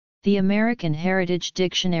The American Heritage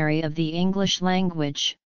Dictionary of the English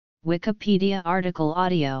Language, Wikipedia article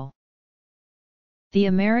audio. The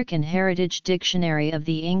American Heritage Dictionary of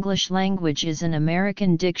the English Language is an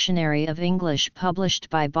American dictionary of English published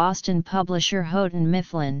by Boston publisher Houghton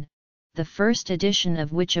Mifflin, the first edition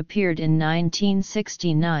of which appeared in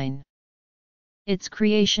 1969. Its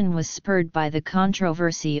creation was spurred by the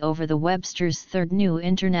controversy over the Webster's Third New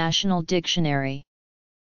International Dictionary.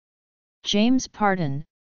 James Parton,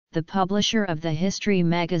 the publisher of the history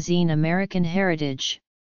magazine American Heritage,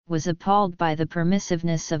 was appalled by the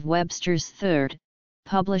permissiveness of Webster's Third,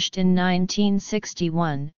 published in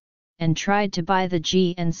 1961, and tried to buy the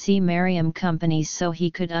G&C Merriam Company so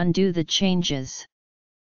he could undo the changes.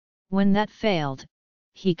 When that failed,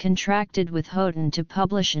 he contracted with Houghton to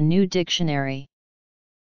publish a new dictionary.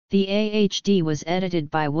 The AHD was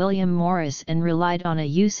edited by William Morris and relied on a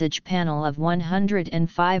usage panel of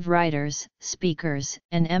 105 writers, speakers,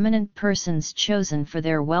 and eminent persons chosen for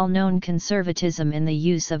their well-known conservatism in the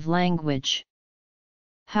use of language.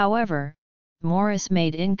 However, Morris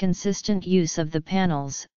made inconsistent use of the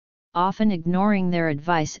panels, often ignoring their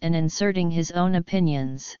advice and inserting his own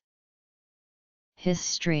opinions.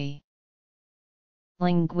 History.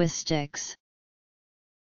 Linguistics.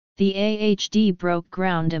 The AHD broke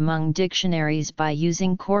ground among dictionaries by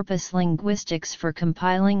using corpus linguistics for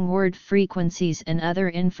compiling word frequencies and other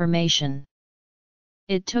information.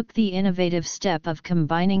 It took the innovative step of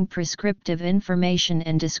combining prescriptive information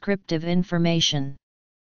and descriptive information.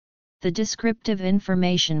 The descriptive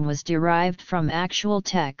information was derived from actual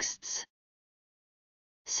texts.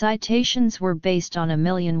 Citations were based on a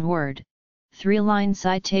 1,000,000-word, 3-line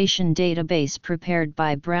citation database prepared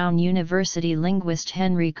by Brown University linguist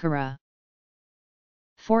Henry Carra.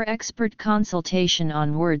 For expert consultation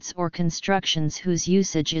on words or constructions whose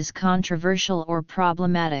usage is controversial or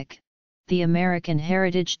problematic, the American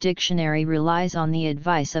Heritage Dictionary relies on the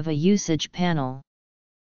advice of a usage panel.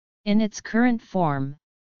 In its current form,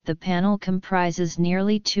 the panel comprises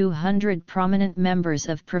nearly 200 prominent members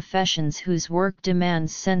of professions whose work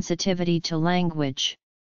demands sensitivity to language.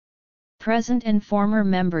 Present and former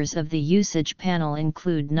members of the usage panel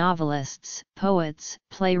include novelists, poets,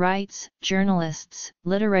 playwrights, journalists,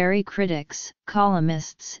 literary critics,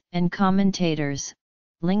 columnists, and commentators,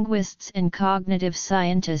 linguists and cognitive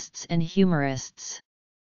scientists and humorists.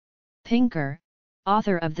 Pinker,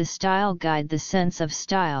 author of the style guide The Sense of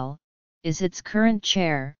Style, is its current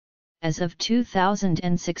chair, as of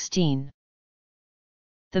 2016.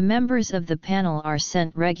 The members of the panel are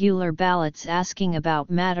sent regular ballots asking about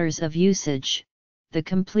matters of usage, the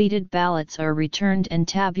completed ballots are returned and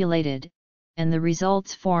tabulated, and the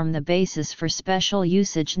results form the basis for special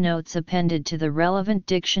usage notes appended to the relevant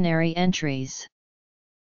dictionary entries.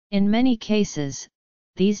 In many cases,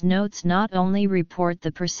 these notes not only report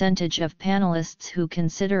the percentage of panelists who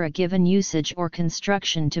consider a given usage or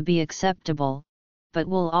construction to be acceptable, but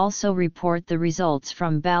will also report the results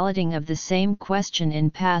from balloting of the same question in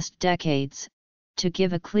past decades, to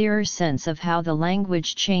give a clearer sense of how the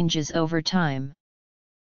language changes over time.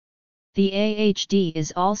 The AHD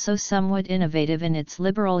is also somewhat innovative in its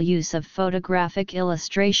liberal use of photographic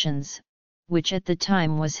illustrations, which at the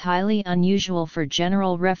time was highly unusual for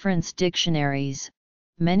general reference dictionaries,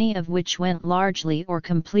 many of which went largely or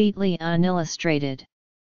completely unillustrated.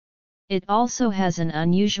 It also has an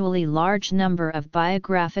unusually large number of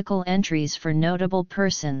biographical entries for notable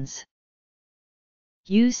persons.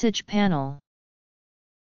 Usage panel.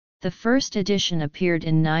 The first edition appeared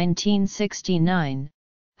in 1969,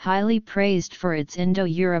 highly praised for its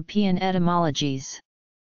Indo-European etymologies.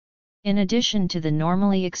 In addition to the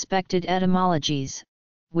normally expected etymologies,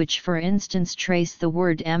 which for instance trace the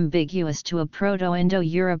word ambiguous to a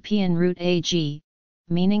Proto-Indo-European root ag,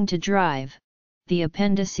 meaning to drive, the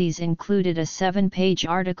appendices included a 7-page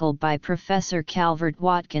article by Professor Calvert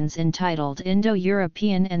Watkins entitled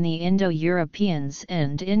Indo-European and the Indo-Europeans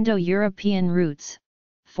and Indo-European Roots,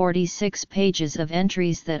 46 pages of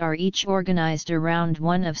entries that are each organized around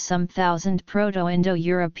one of some thousand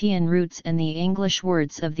Proto-Indo-European roots and the English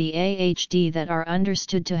words of the AHD that are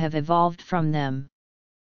understood to have evolved from them.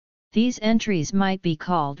 These entries might be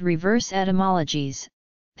called reverse etymologies.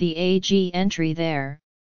 The AG entry there,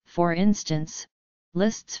 for instance,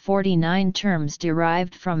 lists 49 terms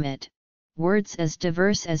derived from it, words as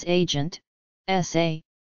diverse as agent, essay,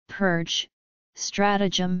 purge,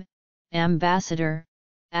 stratagem, ambassador,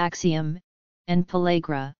 axiom, and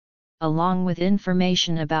pellagra, along with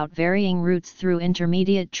information about varying routes through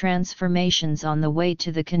intermediate transformations on the way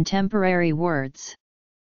to the contemporary words.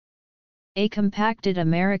 A compacted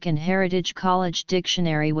American Heritage College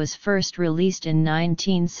Dictionary was first released in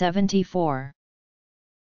 1974.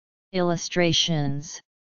 Illustrations.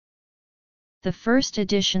 The first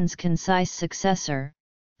edition's concise successor,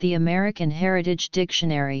 the American Heritage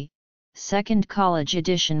Dictionary, second college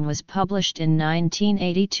edition, was published in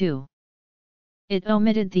 1982. It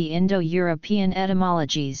omitted the Indo-European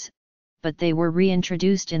etymologies, but they were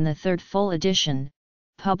reintroduced in the third full edition,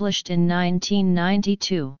 published in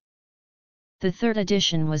 1992. The third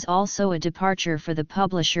edition was also a departure for the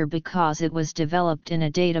publisher because it was developed in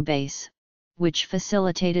a database, which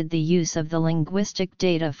facilitated the use of the linguistic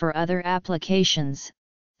data for other applications,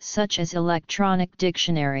 such as electronic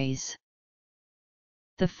dictionaries.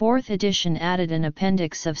 The fourth edition added an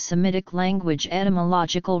appendix of Semitic language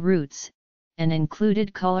etymological roots, and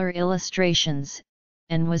included color illustrations,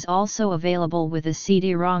 and was also available with a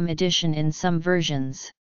CD-ROM edition in some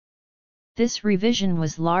versions. This revision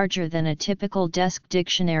was larger than a typical desk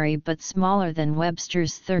dictionary but smaller than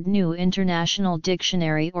Webster's Third New International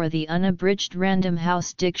Dictionary or the unabridged Random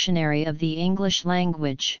House Dictionary of the English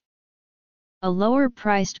Language. A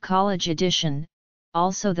lower-priced college edition,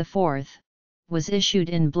 also the fourth, was issued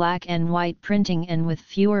in black and white printing and with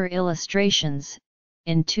fewer illustrations,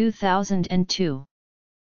 in 2002.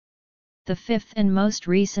 The fifth and most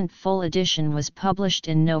recent full edition was published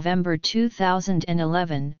in November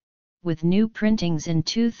 2011, with new printings in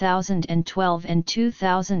 2012 and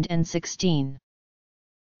 2016.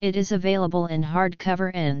 It is available in hardcover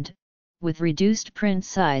and, with reduced print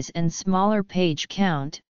size and smaller page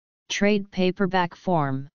count, trade paperback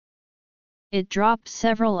form. It dropped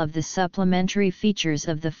several of the supplementary features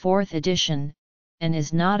of the fourth edition, and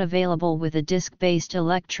is not available with a disc-based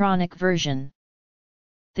electronic version.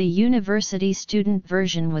 The university student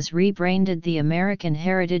version was rebranded the American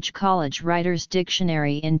Heritage College Writers'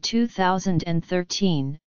 Dictionary in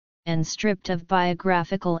 2013, and stripped of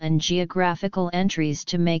biographical and geographical entries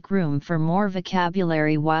to make room for more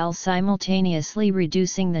vocabulary while simultaneously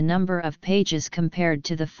reducing the number of pages compared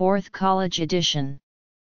to the fourth college edition.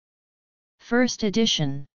 First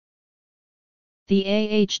edition. The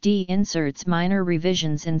AHD inserts minor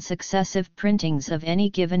revisions in successive printings of any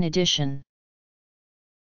given edition.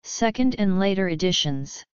 Second and later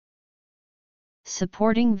editions.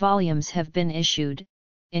 Supporting volumes have been issued,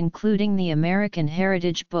 including the American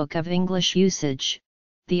Heritage Book of English Usage,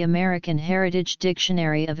 the American Heritage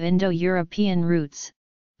Dictionary of Indo-European Roots,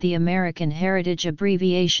 the American Heritage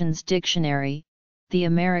Abbreviations Dictionary, the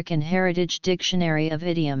American Heritage Dictionary of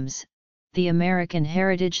Idioms, the American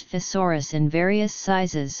Heritage Thesaurus in various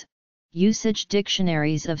sizes, usage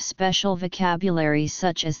dictionaries of special vocabulary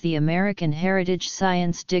such as the American Heritage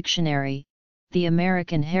Science Dictionary, the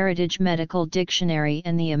American Heritage Medical Dictionary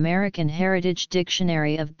and the American Heritage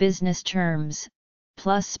Dictionary of Business Terms,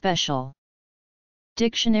 plus special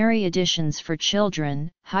dictionary editions for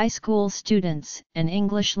children, high school students, and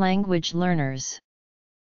English language learners.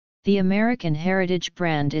 The American Heritage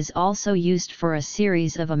brand is also used for a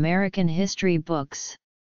series of American history books.